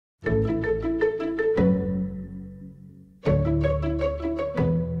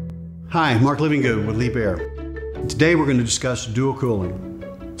Hi, Mark Liebherr with Liebherr. Today we're going to discuss dual cooling,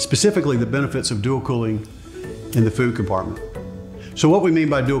 specifically the benefits of dual cooling in the food compartment. So what we mean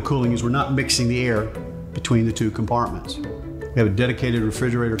by dual cooling is we're not mixing the air between the two compartments. We have a dedicated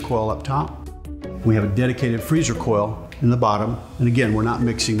refrigerator coil up top. We have a dedicated freezer coil in the bottom. And again, we're not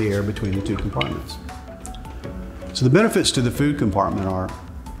mixing the air between the two compartments. So the benefits to the food compartment are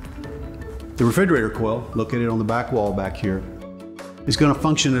the refrigerator coil, located on the back wall back here, is going to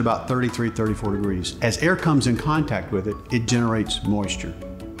function at about 33, 34 degrees. As air comes in contact with it, it generates moisture.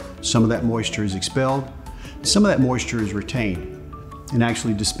 Some of that moisture is expelled, some of that moisture is retained and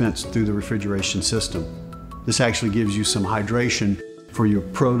actually dispensed through the refrigeration system. This actually gives you some hydration for your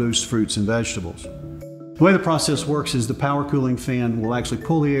produce, fruits, and vegetables. The way the process works is the power cooling fan will actually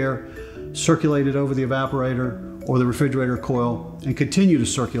pull the air, circulate it over the evaporator or the refrigerator coil, and continue to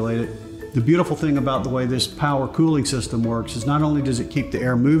circulate it. The beautiful thing about the way this power cooling system works is not only does it keep the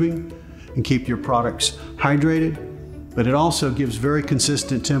air moving and keep your products hydrated, but it also gives very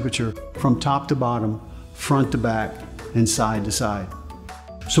consistent temperature from top to bottom, front to back, and side to side.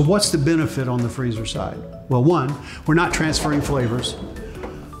 So what's the benefit on the freezer side? Well, one, we're not transferring flavors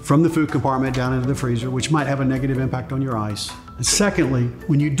from the food compartment down into the freezer, which might have a negative impact on your ice. And secondly,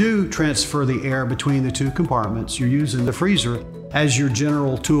 when you do transfer the air between the two compartments, you're using the freezer as your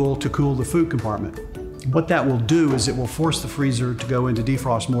general tool to cool the food compartment. What that will do is it will force the freezer to go into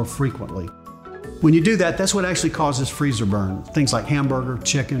defrost more frequently. When you do that, that's what actually causes freezer burn. Things like hamburger,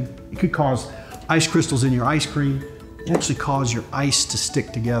 chicken. It could cause ice crystals in your ice cream. It actually cause your ice to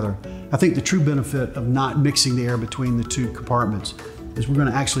stick together. I think the true benefit of not mixing the air between the two compartments is we're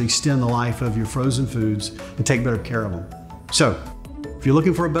going to actually extend the life of your frozen foods and take better care of them. So, if you're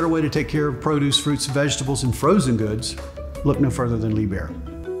looking for a better way to take care of produce, fruits, and vegetables, and frozen goods, look no further than Liebherr.